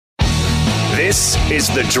This is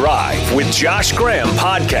The Drive with Josh Graham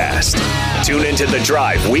podcast. Tune into The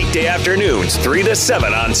Drive weekday afternoons 3 to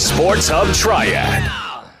 7 on Sports Hub Triad.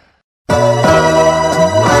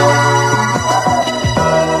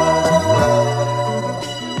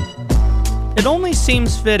 It only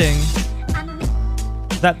seems fitting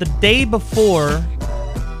that the day before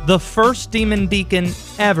the first Demon Deacon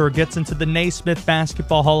ever gets into the Naismith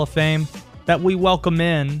Basketball Hall of Fame, that we welcome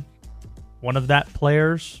in one of that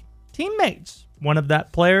player's teammates, one of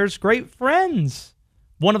that player's great friends,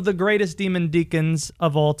 one of the greatest Demon Deacons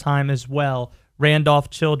of all time as well. Randolph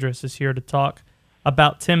Childress is here to talk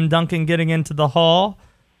about Tim Duncan getting into the Hall.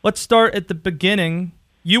 Let's start at the beginning.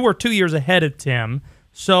 You were 2 years ahead of Tim,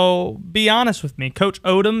 so be honest with me. Coach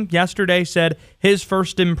Odom yesterday said his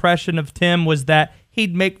first impression of Tim was that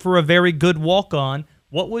he'd make for a very good walk-on.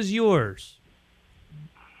 What was yours?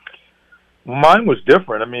 Mine was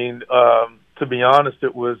different. I mean, to be honest,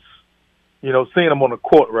 it was, seeing him on the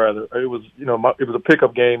court, rather. It was, it was a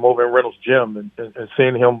pickup game over in Reynolds Gym, and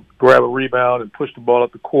seeing him grab a rebound and push the ball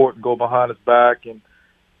up the court and go behind his back and,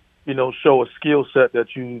 show a skill set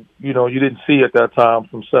that you didn't see at that time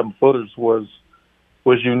from 7-footers was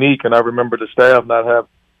unique. And I remember the staff not have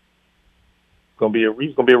he's going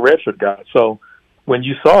to be a redshirt guy. So when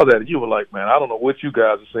you saw that, you were like, man, I don't know what you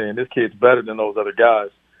guys are saying. This kid's better than those other guys.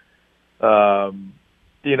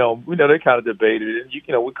 We know they kind of debated it.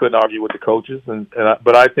 We couldn't argue with the coaches,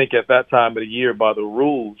 but I think at that time of the year, by the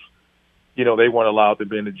rules, they weren't allowed to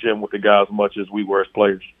be in the gym with the guys as much as we were as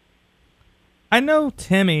players. I know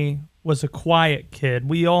Timmy was a quiet kid.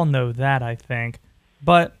 We all know that, I think.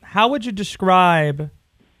 But how would you describe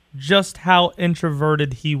just how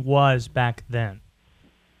introverted he was back then?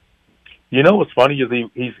 What's funny is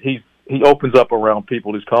he opens up around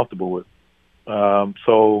people he's comfortable with.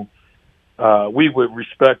 We would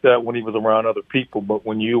respect that when he was around other people, but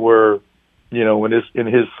when you were, in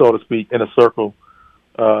his so to speak, inner circle,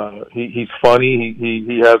 he's funny.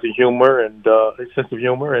 He has a humor and a sense of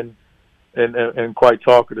humor and quite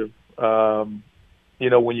talkative.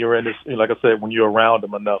 When you're in this, like I said, when you're around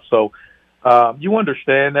him enough, so you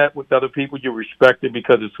understand that with other people, you respect it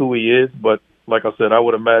because it's who he is. But like I said, I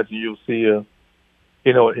would imagine you'll see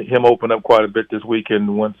him open up quite a bit this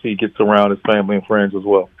weekend once he gets around his family and friends as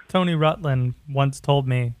well. Tony Rutland once told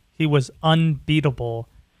me he was unbeatable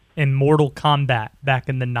in Mortal Kombat back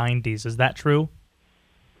in the 90s. Is that true?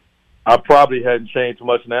 I probably hadn't changed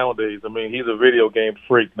much nowadays. I mean, he's a video game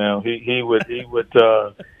freak now. He would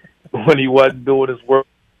when he wasn't doing his work,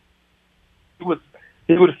 he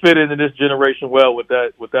would fit into this generation well with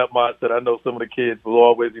that mindset. I know some of the kids will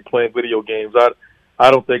always be playing video games.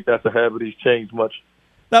 I don't think that's a habit he's changed much.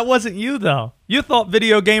 That wasn't you, though. You thought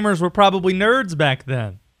video gamers were probably nerds back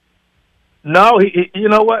then. No, you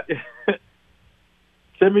know what?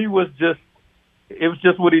 Timmy was just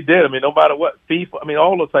what he did. I mean, no matter what, FIFA, I mean,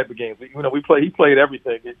 all those type of games. He played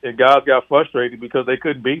everything, and guys got frustrated because they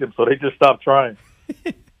couldn't beat him, so they just stopped trying.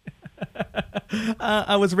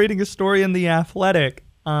 I was reading a story in The Athletic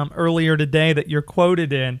earlier today that you're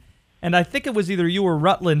quoted in, and I think it was either you or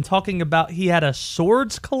Rutland talking about he had a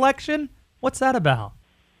swords collection. What's that about?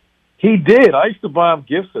 He did. I used to buy him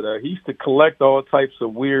gifts of that. He used to collect all types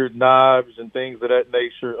of weird knives and things of that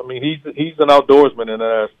nature. I mean, he's an outdoorsman in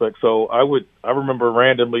that aspect. So I remember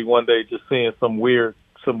randomly one day just seeing some weird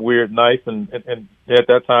knife, and at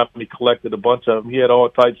that time he collected a bunch of them. He had all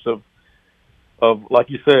types of like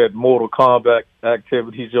you said, Mortal Kombat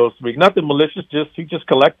activities, so to speak. Nothing malicious, he just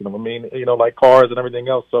collected them. I mean, like cars and everything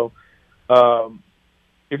else. So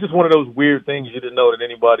it's just one of those weird things you didn't know that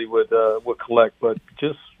anybody would collect. But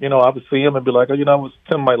just, I would see him and be like,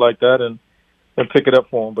 Tim might like that, and pick it up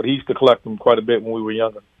for him. But he used to collect them quite a bit when we were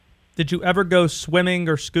younger. Did you ever go swimming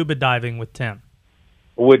or scuba diving with Tim?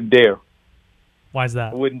 I wouldn't dare. Why is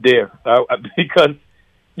that? I wouldn't dare. Because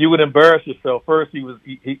you would embarrass yourself. First,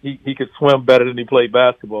 he could swim better than he played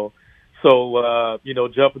basketball. So,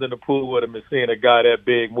 jumping in the pool with him and seeing a guy that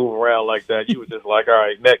big move around like that, you were just like, all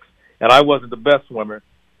right, next. And I wasn't the best swimmer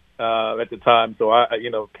at the time, so I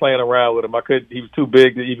playing around with him, he was too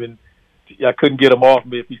big to even. I couldn't get him off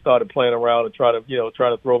me if he started playing around and trying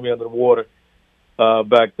to throw me under the water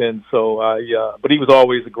back then. So but he was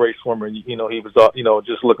always a great swimmer. And, he was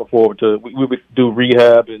just looking forward to. We would do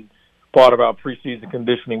rehab, and part of our preseason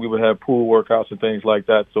conditioning, we would have pool workouts and things like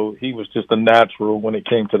that. So he was just a natural when it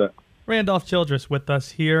came to that. Randolph Childress with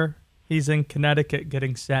us here. He's in Connecticut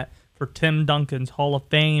getting set for Tim Duncan's Hall of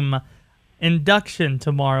Fame induction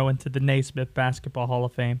tomorrow into the Naismith Basketball Hall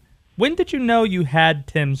of Fame. When did you know you had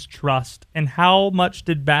Tim's trust, and how much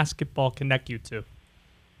did basketball connect you to?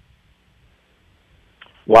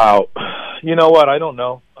 Wow. You know what? I don't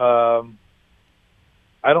know.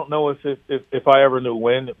 I don't know if I ever knew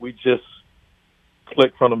when. We just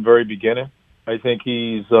clicked from the very beginning. I think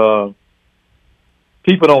he's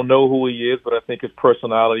people don't know who he is, but I think his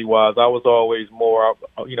personality-wise, I was always more,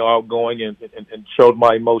 outgoing and showed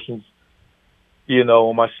my emotions,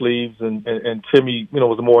 on my sleeves. And Timmy,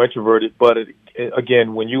 was more introverted. But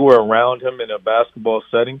again, when you were around him in a basketball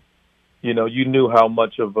setting, you knew how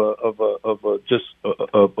much of a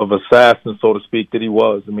assassin, so to speak, that he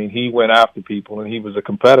was. I mean, he went after people and he was a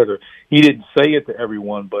competitor. He didn't say it to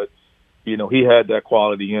everyone, but he had that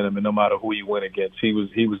quality in him, and no matter who he went against, he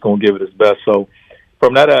was going to give it his best. So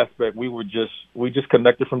from that aspect, we just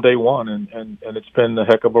connected from day one, and it's been a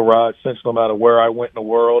heck of a ride since. No matter where I went in the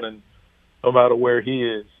world, and no matter where he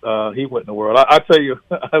is, he went in the world. I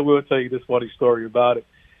will tell you this funny story about it.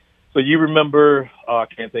 So you remember, I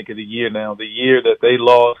can't think of the year now, the year that they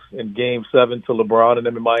lost in Game 7 to LeBron and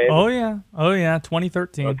them in Miami? Oh, yeah,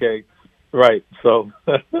 2013. Okay, right. So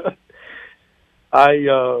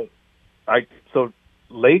so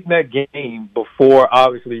late in that game, before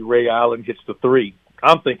obviously Ray Allen hits the three,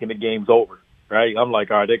 I'm thinking the game's over, right? I'm like,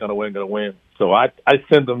 all right, they're going to win. So I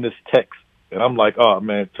send them this text, and I'm like, oh,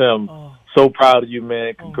 man, Tim, so proud of you,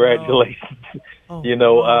 man. Congratulations.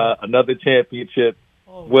 Another championship.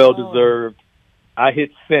 Well-deserved. I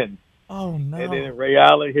hit send. Oh, no. And then Ray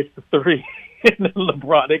Allen hits the three. And then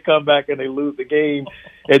LeBron, they come back and they lose the game.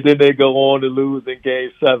 And then they go on to lose in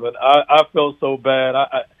Game 7. I felt so bad.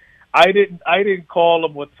 I didn't call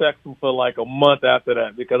him or text him for like a month after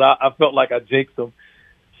that because I felt like I jinxed him.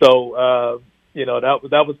 So,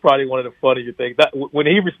 that was probably one of the funnier things. That when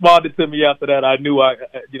he responded to me after that, I knew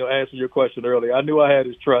answered your question earlier. I knew I had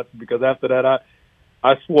his trust because after that,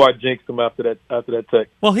 I swore I jinxed him after that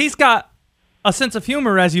text. Well, he's got a sense of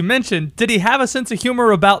humor, as you mentioned. Did he have a sense of humor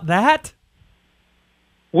about that?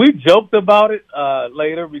 We joked about it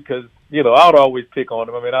later because, I would always pick on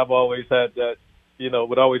him. I mean, I've always had that,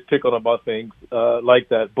 would always pick on him about things like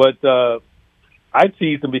that. But I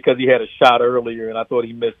teased him because he had a shot earlier, and I thought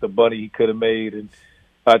he missed a bunny he could have made, and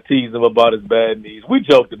I teased him about his bad knees. We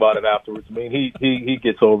joked about it afterwards. I mean, he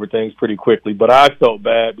gets over things pretty quickly, but I felt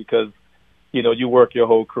bad because you work your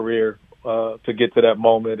whole career to get to that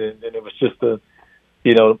moment, and it was just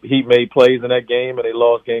he made plays in that game, and they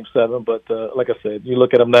lost Game 7. But like I said, you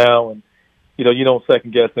look at him now, and you don't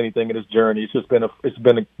second guess anything in his journey. It's just been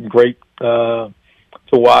a great to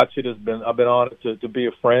watch. I've been honored to be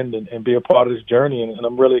a friend and be a part of this journey, and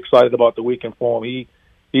I'm really excited about the weekend for him.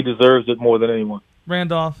 He deserves it more than anyone.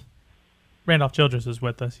 Randolph Childress is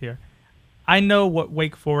with us here. I know what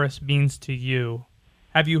Wake Forest means to you.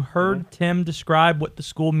 Have you heard Tim describe what the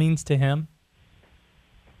school means to him?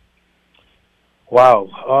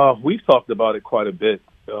 Wow, we've talked about it quite a bit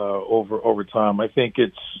over time. I think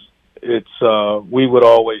it's we would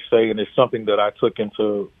always say, and it's something that I took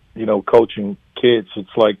into coaching kids.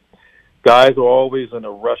 It's like guys are always in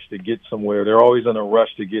a rush to get somewhere. They're always in a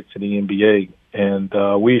rush to get to the NBA,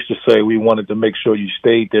 and we used to say we wanted to make sure you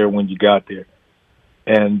stayed there when you got there.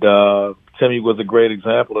 And Timmy was a great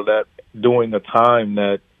example of that, during a time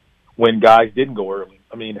that when guys didn't go early.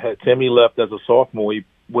 I mean, had Timmy left as a sophomore, he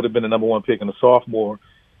would have been the number one pick in the sophomore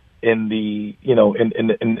in the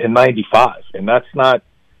in 95, and that's not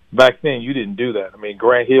back then. You didn't do that. I mean,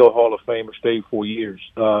 Grant Hill, Hall of Famer, stayed 4 years.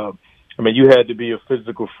 I mean, you had to be a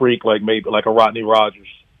physical freak, like a Rodney Rogers,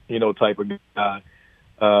 type of guy,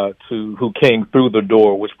 who came through the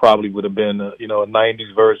door, which probably would have been a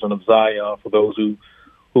 90s version of Zion for those who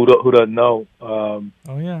doesn't know.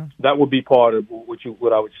 That would be part of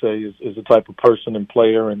what I would say is the type of person and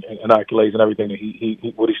player and accolades and everything that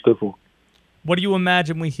he stood for. What do you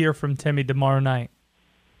imagine we hear from Timmy tomorrow night?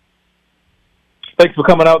 Thanks for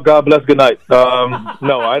coming out. God bless. Good night.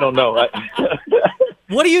 No, I don't know.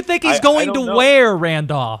 What do you think he's going to wear,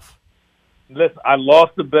 Randolph? Listen, I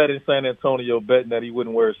lost the bet in San Antonio betting that he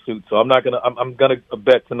wouldn't wear a suit, so I'm gonna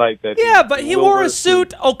bet tonight that. Yeah, but he wore a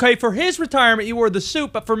suit. Okay, for his retirement, he wore the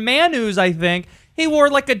suit, but for Manu's, I think he wore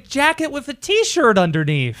like a jacket with a T-shirt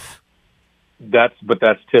underneath. That's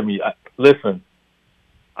Timmy. Listen,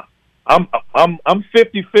 I'm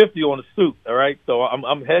 50-50 on the suit. All right, so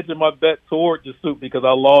I'm hedging my bet toward the suit because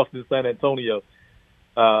I lost in San Antonio.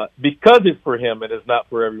 Because it's for him and it's not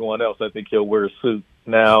for everyone else, I think he'll wear a suit.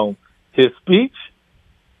 Now, his speech,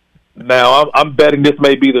 I'm betting this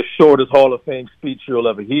may be the shortest Hall of Fame speech you'll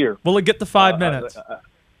ever hear. Will it get to 5 minutes?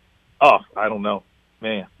 I don't know.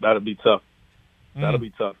 Man, that'll be tough. That'll be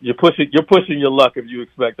tough. You're pushing your luck if you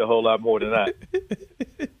expect a whole lot more than that.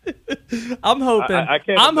 I'm hoping. I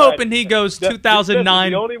can't I'm imagine. hoping he goes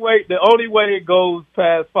 2009. The only way it goes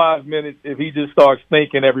past 5 minutes if he just starts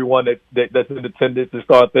thinking everyone that's in attendance and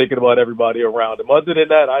start thinking about everybody around him. Other than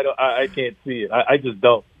that, I can't see it. I just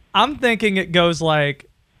don't. I'm thinking it goes like,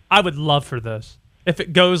 I would love for this if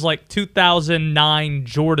it goes like 2009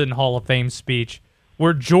 Jordan Hall of Fame speech,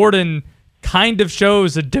 where Jordan kind of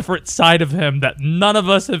shows a different side of him that none of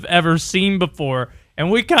us have ever seen before,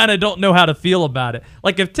 and we kind of don't know how to feel about it.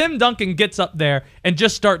 Like if Tim Duncan gets up there and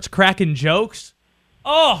just starts cracking jokes,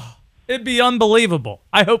 oh, it'd be unbelievable.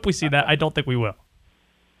 I hope we see that. I don't think we will.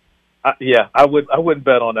 Yeah, I wouldn't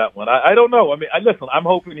bet on that one. I don't know. I mean, listen, I'm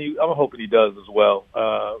hoping he does as well.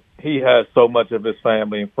 He has so much of his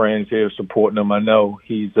family and friends here supporting him. I know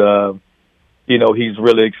he's he's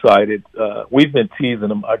really excited. We've been teasing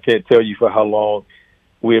him. I can't tell you for how long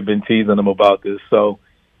we have been teasing him about this. So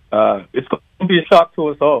it's going to be a shock to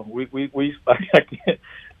us all. We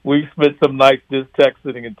spent some nights just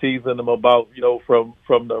texting and teasing him about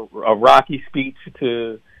from a Rocky speech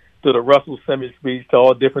to the Russell Simmons speech to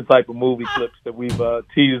all different type of movie clips that we've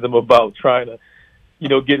teased him about, trying to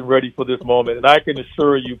getting ready for this moment. And I can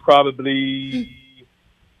assure you, probably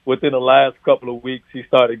within the last couple of weeks, he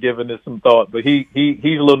started giving this some thought. But he's a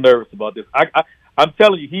little nervous about this. I'm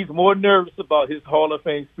telling you, he's more nervous about his Hall of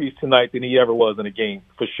Fame speech tonight than he ever was in a game,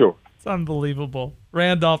 for sure. It's unbelievable.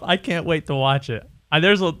 Randolph, I can't wait to watch it.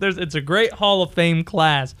 It's a great Hall of Fame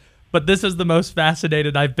class, but this is the most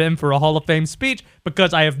fascinated I've been for a Hall of Fame speech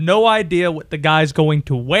because I have no idea what the guy's going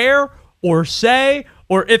to wear or say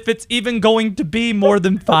or if it's even going to be more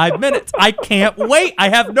than 5 minutes. I can't wait. I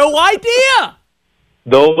have no idea.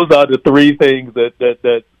 Those are the three things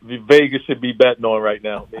that Vegas should be betting on right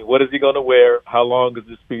now. I mean, what is he going to wear? How long is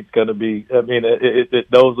this speech going to be? I mean,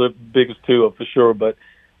 those are the biggest two for sure. But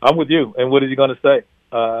I'm with you. And what is he going to say?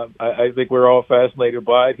 I think we're all fascinated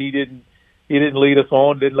by it. He didn't lead us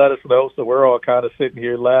on, didn't let us know, so we're all kind of sitting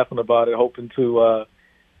here laughing about it, hoping to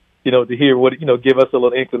to hear what give us a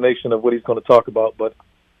little inclination of what he's going to talk about. But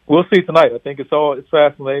we'll see tonight. I think it's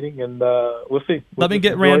fascinating, and we'll see. Let me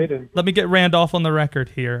get Randolph on the record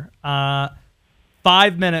here.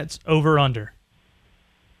 5 minutes over under.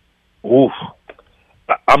 Oof.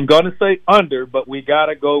 I'm going to say under, but we got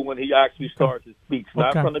to go when he actually starts his speech.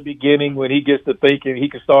 Not from the beginning when he gets to thinking. He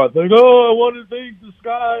can start thinking, I want to think the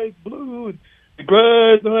sky is blue and the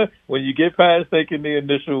grass. When you get past thinking the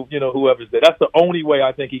initial, whoever's there. That's the only way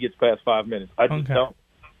I think he gets past 5 minutes. I just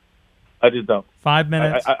don't. 5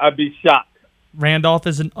 minutes. I'd be shocked. Randolph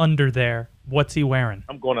is an under there. What's he wearing?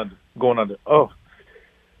 I'm going under. Oh.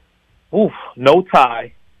 Oof. No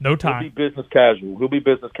tie. No tie. He'll be business casual.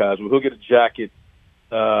 He'll get a jacket.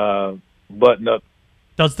 Button up.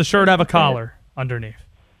 Does the shirt have a collar underneath?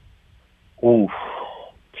 Ooh,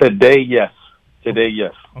 today yes. Okay.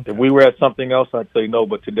 If we were at something else, I'd say no,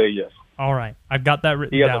 but today yes. All right, I've got that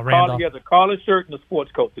written down. Randolph. He has a collar shirt and a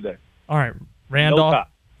sports coat today. All right, Randolph. No,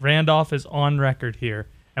 Randolph is on record here,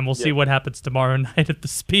 and we'll see what happens tomorrow night at the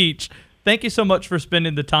speech. Thank you so much for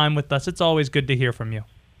spending the time with us. It's always good to hear from you.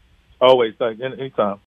 Always, anytime.